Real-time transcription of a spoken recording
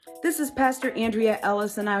This is Pastor Andrea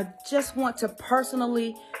Ellis, and I just want to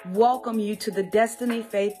personally welcome you to the Destiny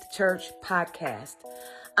Faith Church podcast.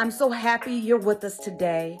 I'm so happy you're with us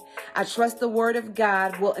today. I trust the Word of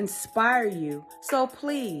God will inspire you, so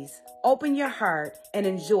please open your heart and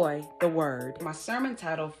enjoy the Word. My sermon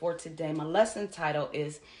title for today, my lesson title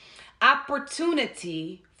is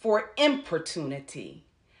Opportunity for Importunity.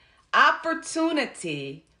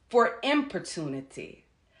 Opportunity for Importunity.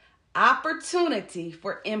 Opportunity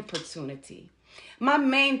for importunity. My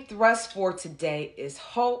main thrust for today is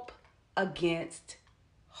hope against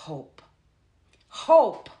hope.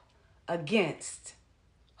 Hope against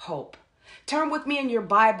hope. Turn with me in your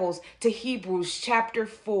Bibles to Hebrews chapter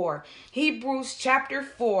 4. Hebrews chapter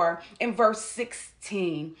 4 and verse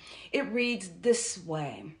 16. It reads this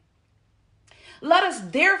way. Let us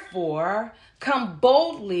therefore come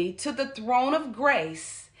boldly to the throne of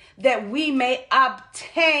grace, that we may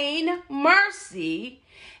obtain mercy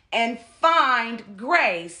and find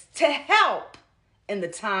grace to help in the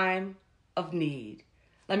time of need.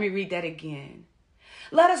 Let me read that again.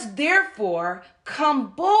 Let us therefore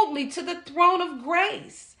come boldly to the throne of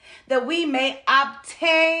grace, that we may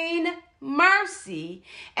obtain mercy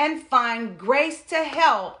and find grace to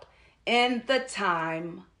help in the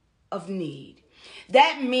time of need.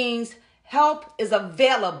 That means help is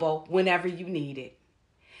available whenever you need it.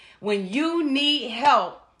 When you need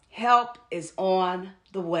help, help is on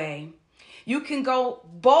the way. You can go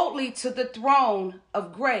boldly to the throne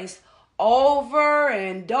of grace over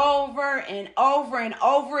and over and over and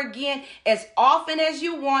over again, as often as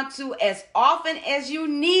you want to, as often as you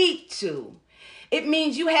need to. It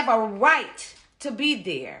means you have a right to be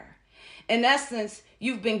there. In essence,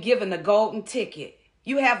 you've been given a golden ticket.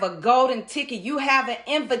 You have a golden ticket. You have an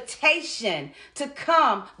invitation to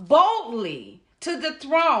come boldly to the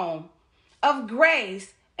throne of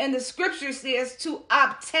grace. And the scripture says to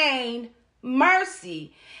obtain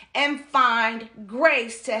mercy and find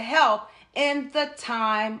grace to help in the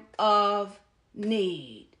time of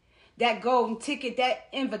need. That golden ticket, that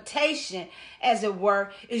invitation, as it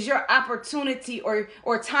were, is your opportunity or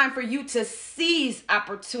time for you to seize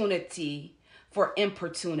opportunity for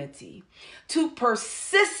importunity, to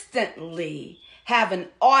persistently have an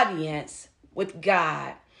audience with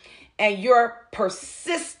God. And your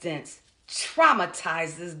persistence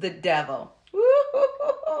traumatizes the devil.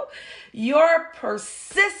 Your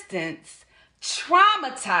persistence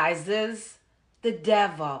traumatizes the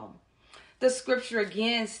devil. The scripture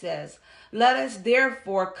again says, let us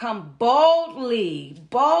therefore come boldly.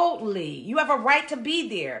 You have a right to be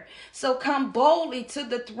there. So come boldly to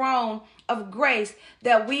the throne of grace,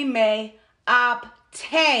 that we may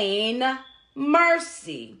obtain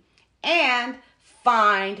mercy and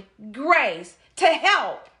find grace to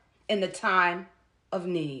help in the time of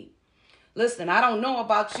need. Listen, I don't know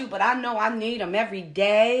about you, but I know I need them every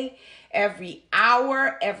day, every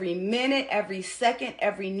hour, every minute, every second,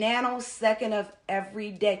 every nanosecond of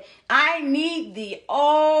every day. I need thee.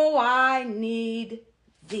 Oh, I need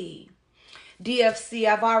thee. DFC,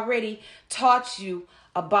 I've already taught you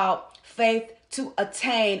about faith to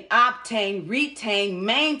attain, obtain, retain,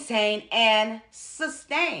 maintain, and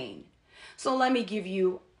sustain. So let me give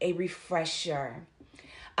you a refresher.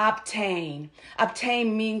 Obtain.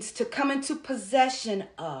 Obtain means to come into possession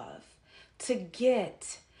of, to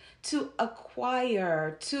get, to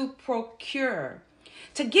acquire, to procure,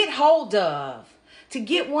 to get hold of, to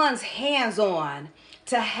get one's hands on,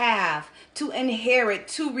 to have, to inherit,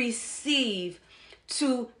 to receive,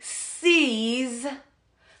 to seize,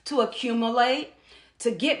 to accumulate, to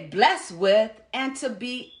get blessed with, and to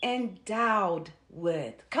be endowed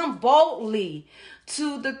with. Come boldly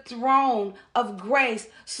to the throne of grace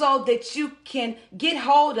so that you can get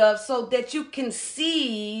hold of, so that you can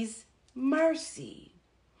seize mercy.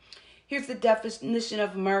 Here's the definition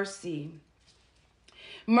of mercy.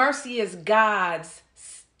 Mercy is God's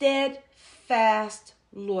steadfast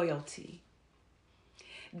loyalty.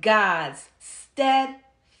 God's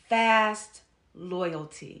steadfast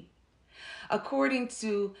loyalty. According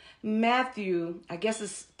to Matthew, I guess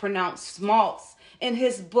it's pronounced Smaltz, in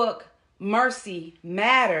his book, Mercy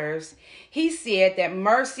Matters, he said that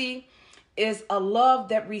mercy is a love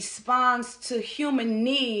that responds to human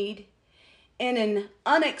need in an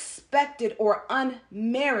unexpected or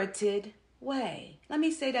unmerited way. Let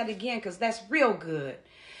me say that again, because that's real good.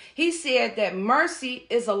 He said that mercy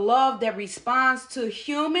is a love that responds to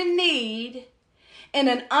human need in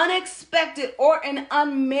an unexpected or an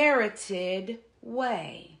unmerited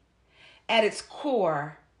way. At its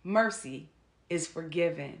core, mercy is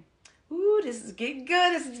forgiving. Ooh, this is getting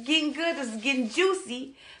good. This is getting good. This is getting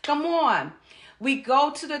juicy. Come on. We go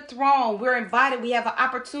to the throne. We're invited. We have an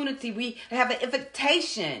opportunity. We have an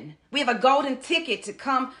invitation. We have a golden ticket to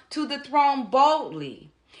come to the throne boldly.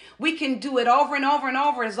 We can do it over and over and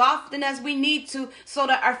over as often as we need to so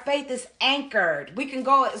that our faith is anchored. We can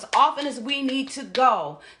go as often as we need to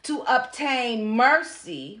go to obtain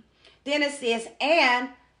mercy. Then it says, and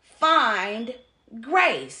find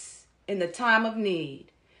grace in the time of need.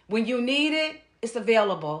 When you need it, it's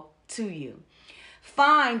available to you.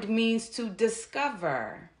 Find means to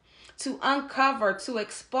discover, to uncover, to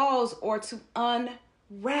expose, or to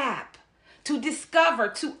unwrap. To discover,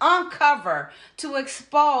 to uncover, to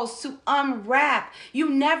expose, to unwrap. You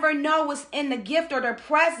never know what's in the gift or the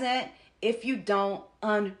present if you don't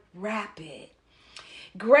unwrap it.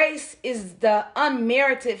 Grace is the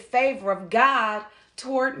unmerited favor of God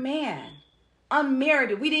toward man.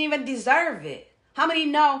 Unmerited. We didn't even deserve it. How many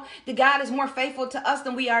know that God is more faithful to us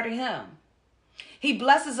than we are to him? He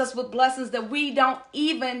blesses us with blessings that we don't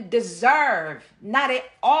even deserve. Not at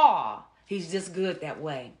all. He's just good that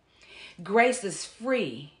way. Grace is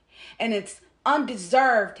free, and it's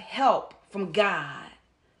undeserved help from God.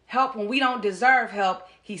 Help when we don't deserve help,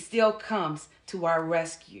 he still comes to our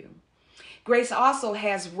rescue. Grace also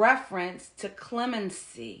has reference to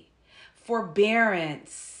clemency,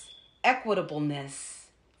 forbearance, equitableness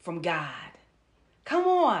from God. Come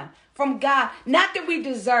on, from God. Not that we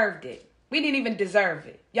deserved it. We didn't even deserve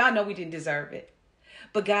it. Y'all know we didn't deserve it.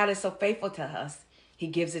 But God is so faithful to us, he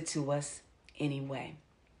gives it to us anyway.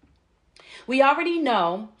 We already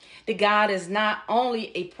know that God is not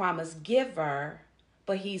only a promise giver,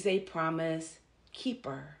 but he's a promise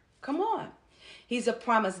keeper. Come on. He's a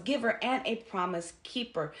promise giver and a promise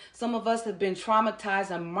keeper. Some of us have been traumatized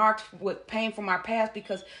and marked with pain from our past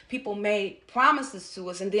because people made promises to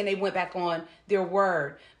us and then they went back on their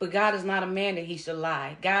word. But God is not a man that he should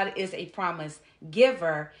lie. God is a promise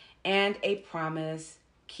giver and a promise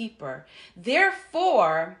keeper.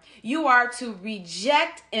 Therefore, you are to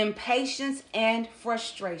reject impatience and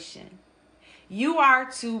frustration. You are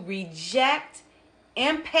to reject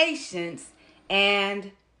impatience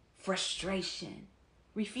and frustration.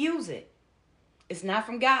 Refuse it. It's not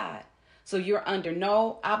from God. So you're under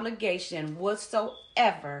no obligation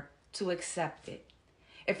whatsoever to accept it.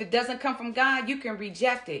 If it doesn't come from God, you can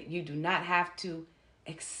reject it. You do not have to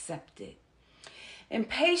accept it.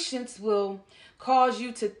 Impatience will cause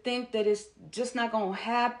you to think that it's just not going to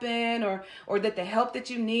happen, or that the help that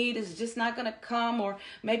you need is just not going to come, or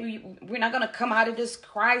maybe we're not going to come out of this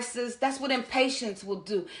crisis. That's what impatience will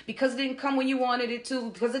do. Because it didn't come when you wanted it to,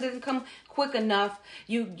 because it didn't come quick enough,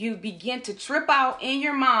 you begin to trip out in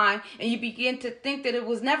your mind, and you begin to think that it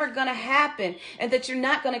was never going to happen, and that you're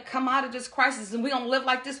not going to come out of this crisis, and we're going to live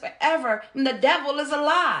like this forever. And the devil is a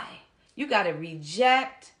lie. You got to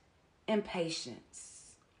reject impatience.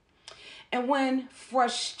 And when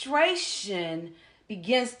frustration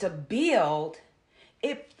begins to build,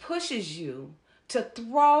 it pushes you to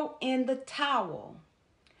throw in the towel.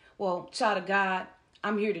 Well, child of God,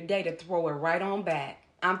 I'm here today to throw it right on back.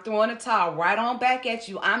 I'm throwing a towel right on back at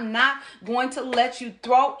you. I'm not going to let you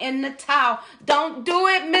throw in the towel. Don't do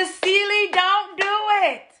it, Miss Seeley. Don't do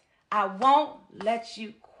it. I won't let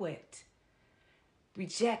you quit.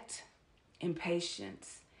 Reject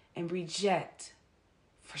impatience and reject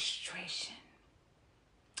frustration.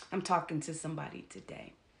 I'm talking to somebody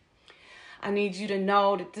today. I need you to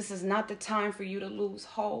know that this is not the time for you to lose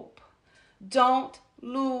hope. Don't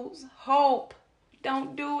lose hope.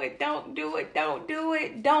 Don't do it. Don't do it. Don't do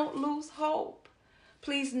it. Don't lose hope.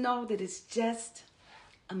 Please know that it's just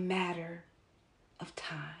a matter of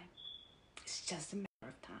time. It's just a matter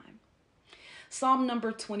of time. Psalm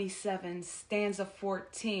number 27, stanza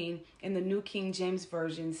 14 in the New King James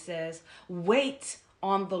Version says, "Wait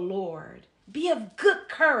on the Lord. Be of good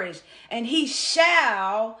courage, and he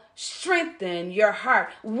shall strengthen your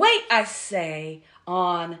heart." Wait, I say,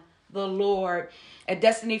 on the Lord. At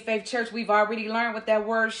Destiny Faith Church, we've already learned what that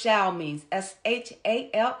word shall means.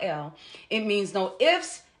 S-H-A-L-L. It means no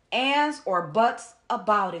ifs, ands, or buts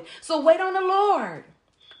about it. So wait on the Lord.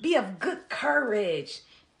 Be of good courage,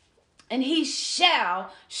 and he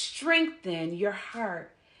shall strengthen your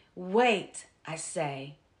heart. Wait, I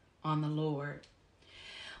say, on the Lord.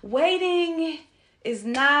 Waiting is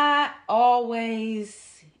not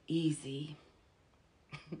always easy.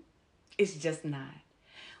 It's just not.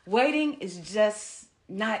 Waiting is just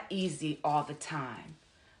not easy all the time.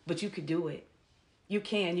 But you could do it. You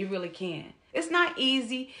can. You really can. It's not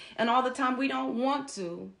easy, and all the time we don't want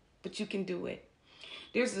to, but you can do it.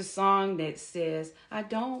 There's a song that says, I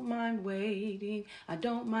don't mind waiting, I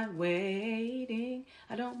don't mind waiting,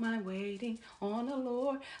 I don't mind waiting on the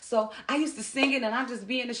Lord. So I used to sing it, and I'd just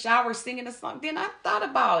be in the shower singing the song. Then I thought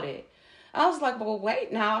about it. I was like, well,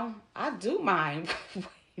 wait now, I do mind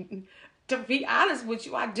waiting. To be honest with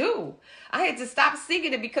you, I do. I had to stop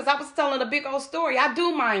singing it because I was telling a big old story. I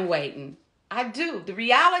do mind waiting. I do. The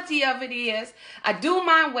reality of it is, I do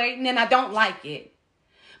mind waiting, and I don't like it.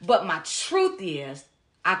 But my truth is,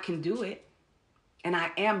 I can do it, and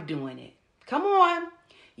I am doing it. Come on.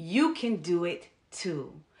 You can do it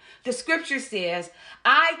too. The scripture says,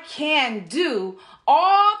 I can do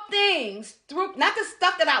all things through, not the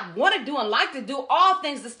stuff that I want to do and like to do, all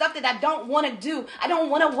things, the stuff that I don't want to do. I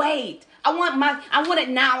don't want to wait. I want it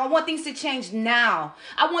now. I want things to change now.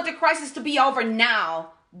 I want the crisis to be over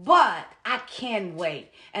now. But I can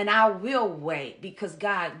wait, and I will wait because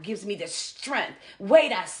God gives me the strength.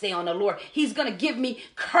 Wait, I say, on the Lord. He's going to give me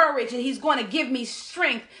courage, and he's going to give me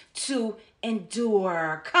strength to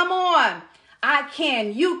endure. Come on. I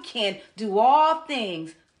can, you can do all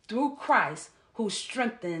things through Christ who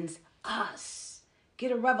strengthens us.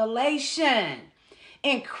 Get a revelation.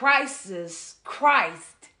 In Christ is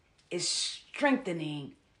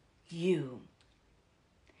strengthening you.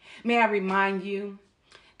 May I remind you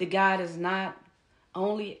that God is not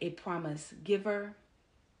only a promise giver,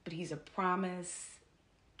 but he's a promise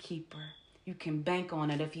keeper. You can bank on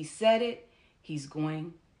it. If he said it, he's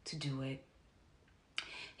going to do it.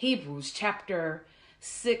 Hebrews chapter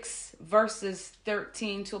 6, verses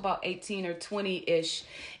 13 to about 18 or 20-ish.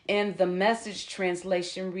 And the Message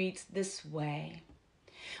translation reads this way.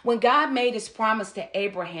 When God made his promise to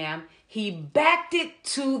Abraham, he backed it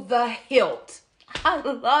to the hilt. I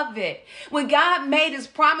love it. When God made his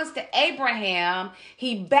promise to Abraham,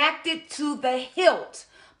 he backed it to the hilt,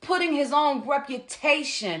 putting his own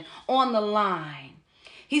reputation on the line.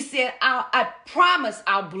 He said, I promise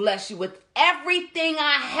I'll bless you with everything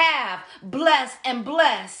I have. Bless and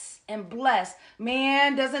bless and bless.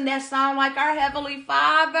 Man, doesn't that sound like our Heavenly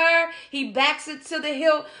Father? He backs it to the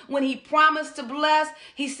hilt. When he promised to bless,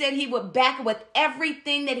 he said he would back it with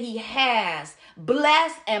everything that he has.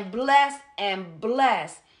 Bless and bless and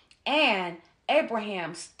bless. And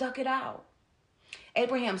Abraham stuck it out.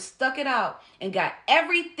 Abraham stuck it out and got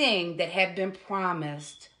everything that had been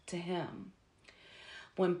promised to him.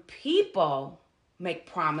 When people make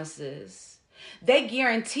promises, they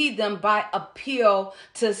guarantee them by appeal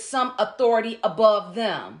to some authority above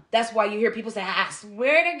them. That's why you hear people say, I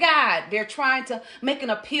swear to God. They're trying to make an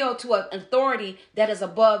appeal to an authority that is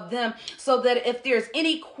above them, so that if there's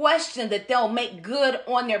any question that they'll make good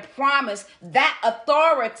on their promise, that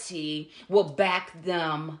authority will back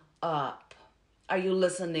them up. Are you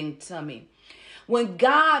listening to me? When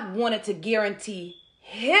God wanted to guarantee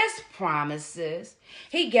his promises,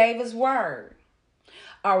 he gave his word.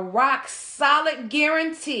 A rock solid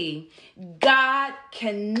guarantee. God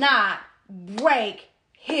cannot break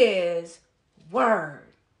his word.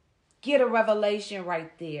 Get a revelation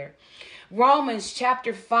right there. Romans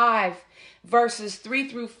chapter 5, verses 3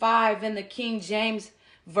 through 5 in the King James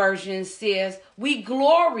Version says, we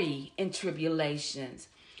glory in tribulations.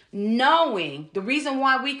 Knowing the reason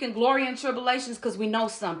why we can glory in tribulations, because we know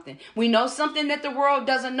something. We know something that the world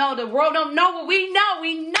doesn't know. The world don't know what we know.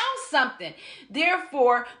 We know something.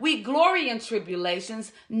 Therefore, we glory in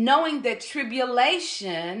tribulations, knowing that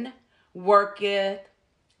tribulation worketh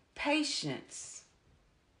patience.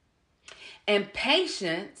 And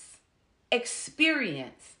patience,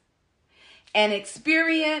 experience. And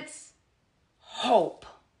experience, hope.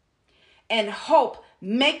 And hope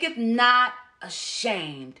maketh not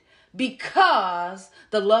ashamed, because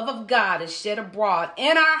the love of God is shed abroad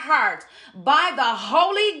in our hearts by the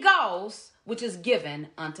Holy Ghost, which is given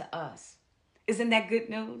unto us. Isn't that good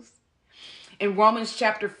news? In Romans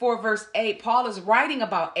chapter 4, verse 8, Paul is writing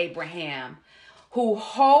about Abraham, who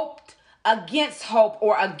hoped against hope,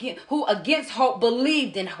 or who against hope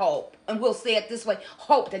believed in hope. And we'll say it this way,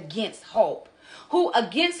 hoped against hope. Who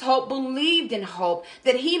against hope believed in hope,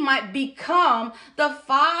 that he might become the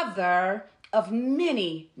father of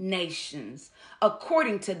many nations,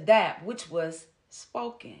 according to that which was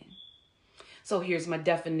spoken. So here's my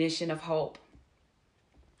definition of hope.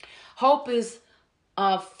 Hope is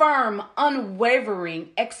a firm, unwavering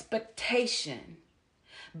expectation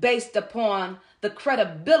based upon the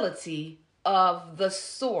credibility of the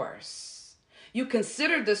source. You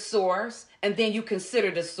consider the source, and then you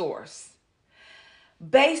consider the source.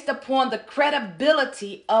 Based upon the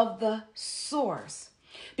credibility of the source.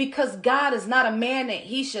 Because God is not a man that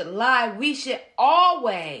he should lie. We should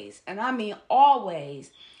always, and I mean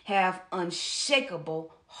always, have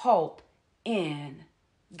unshakable hope in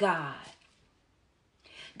God.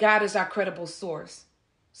 God is our credible source,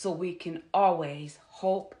 so we can always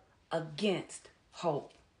hope against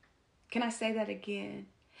hope. Can I say that again?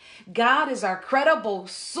 God is our credible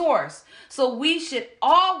source, so we should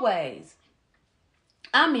always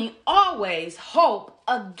hope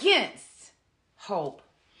against hope.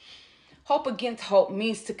 Hope against hope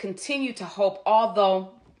means to continue to hope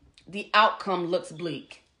although the outcome looks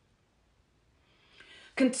bleak.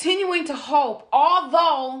 Continuing to hope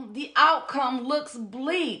although the outcome looks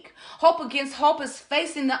bleak. Hope against hope is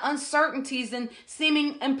facing the uncertainties and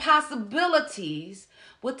seeming impossibilities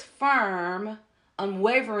with firm,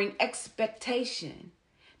 unwavering expectation,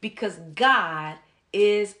 because God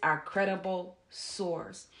is our credible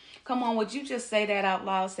source. Come on, would you just say that out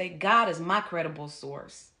loud? Say, God is my credible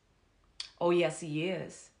source. Oh, yes, he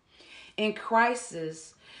is. In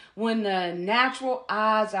crisis, when the natural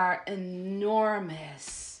odds are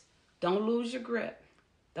enormous, don't lose your grip.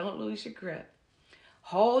 Don't lose your grip.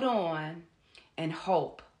 Hold on and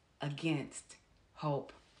hope against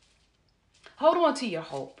hope. Hold on to your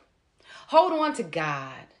hope. Hold on to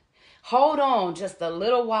God. Hold on just a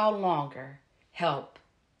little while longer. Help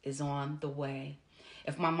is on the way.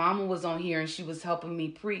 If my mama was on here and she was helping me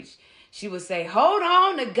preach, she would say, hold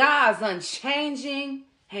on to God's unchanging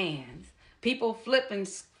hands. People flip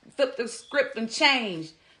the script and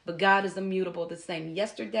change, but God is immutable, the same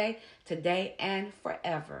yesterday, today, and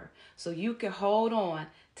forever. So you can hold on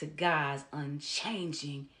to God's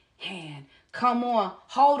unchanging hand. Come on,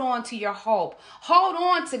 hold on to your hope. Hold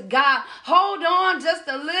on to God. Hold on just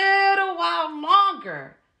a little while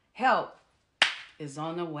longer. Help is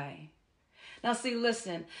on the way. Now see,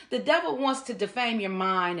 listen, the devil wants to defame your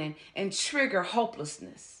mind and trigger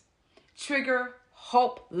hopelessness. Trigger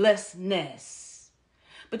hopelessness.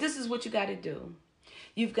 But this is what you got to do.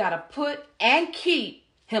 You've got to put and keep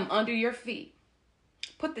him under your feet.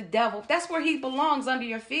 Put the devil, that's where he belongs, under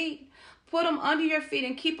your feet. Put him under your feet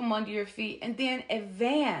and keep him under your feet. And then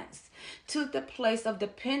advance to the place of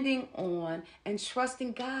depending on and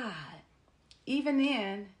trusting God. Even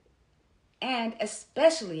in, and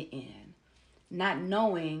especially in, not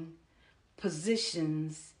knowing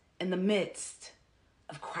positions in the midst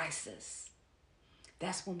of crisis.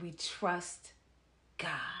 That's when we trust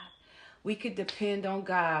God. We could depend on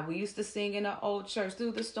God. We used to sing in the old church,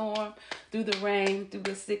 through the storm, through the rain, through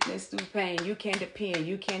the sickness, through pain. You can depend.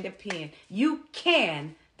 You can depend. You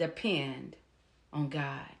can depend on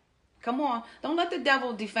God. Come on. Don't let the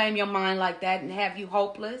devil defame your mind like that and have you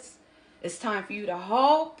hopeless. It's time for you to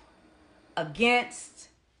hope against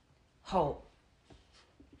hope.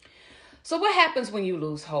 So what happens when you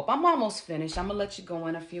lose hope? I'm almost finished. I'm going to let you go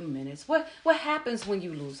in a few minutes. What happens when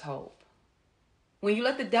you lose hope? When you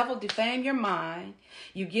let the devil defame your mind,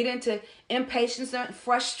 you get into impatience and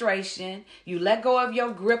frustration. You let go of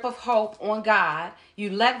your grip of hope on God.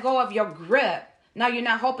 You let go of your grip. Now you're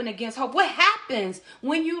not hoping against hope. What happens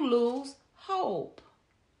when you lose hope?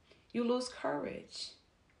 You lose courage.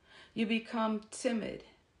 You become timid,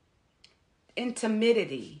 in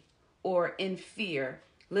timidity, or in fear.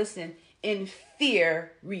 Listen,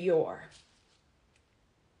 inferior.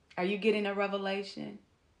 Are you getting a revelation?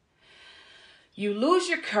 You lose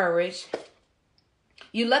your courage.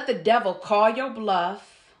 You let the devil call your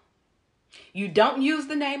bluff. You don't use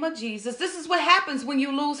the name of Jesus. This is what happens when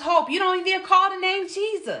you lose hope. You don't even call the name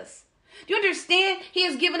Jesus. Do you understand? He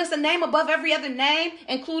has given us a name above every other name,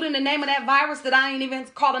 including the name of that virus that I ain't even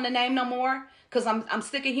calling the name no more. Because I'm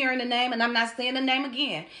sick of hearing the name and I'm not saying the name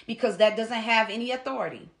again. Because that doesn't have any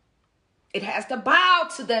authority. It has to bow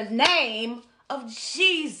to the name of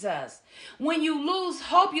Jesus. When you lose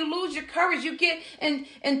hope, you lose your courage. You get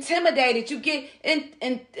intimidated. You get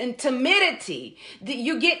in timidity.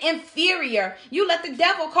 You get inferior. You let the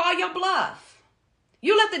devil call your bluff.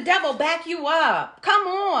 You let the devil back you up. Come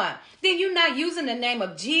on. Then you're not using the name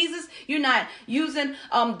of Jesus. You're not using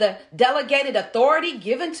the delegated authority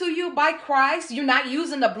given to you by Christ. You're not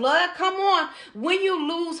using the blood. Come on. When you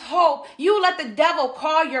lose hope, you let the devil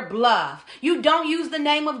call your bluff. You don't use the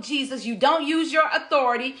name of Jesus. You don't use your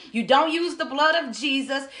authority. You don't use the blood of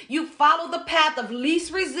Jesus. You follow the path of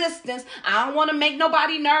least resistance. I don't want to make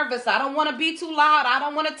nobody nervous. I don't want to be too loud. I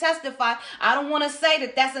don't want to testify. I don't want to say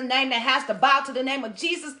that that's a name that has to bow to the name of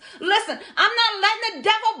Jesus. Listen, I'm not letting the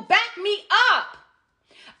devil back me up.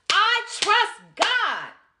 I trust God.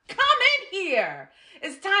 Come in here.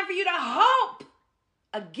 It's time for you to hope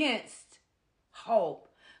against hope.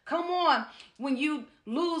 Come on. When you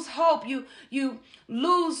lose hope, you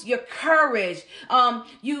lose your courage.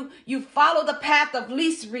 You follow the path of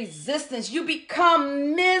least resistance. You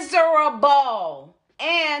become miserable.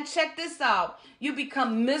 And check this out. You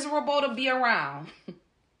become miserable to be around.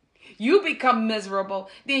 You become miserable,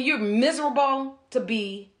 then you're miserable to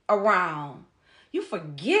be around. You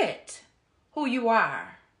forget who you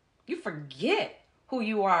are. You forget who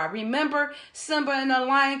you are. Remember Simba and the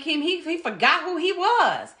Lion King? He forgot who he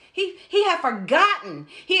was. He had forgotten.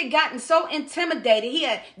 He had gotten so intimidated. He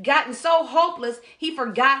had gotten so hopeless. He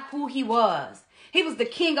forgot who he was. He was the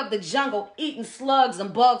king of the jungle, eating slugs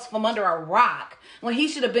and bugs from under a rock, when he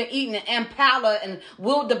should have been eating impala and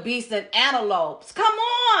wildebeest and antelopes. Come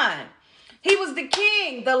on. He was the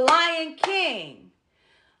king, the Lion King.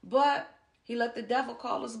 But he let the devil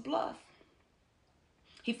call his bluff.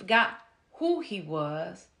 He forgot who he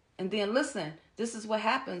was. And then listen, this is what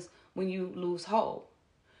happens when you lose hope.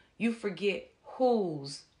 You forget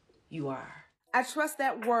whose you are. I trust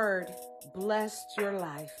that word blessed your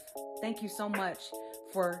life. Thank you so much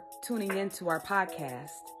for tuning into our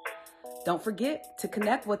podcast. Don't forget to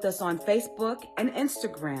connect with us on Facebook and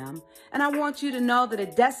Instagram. And I want you to know that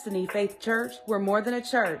at Destiny Faith Church, we're more than a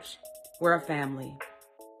church. We're a family.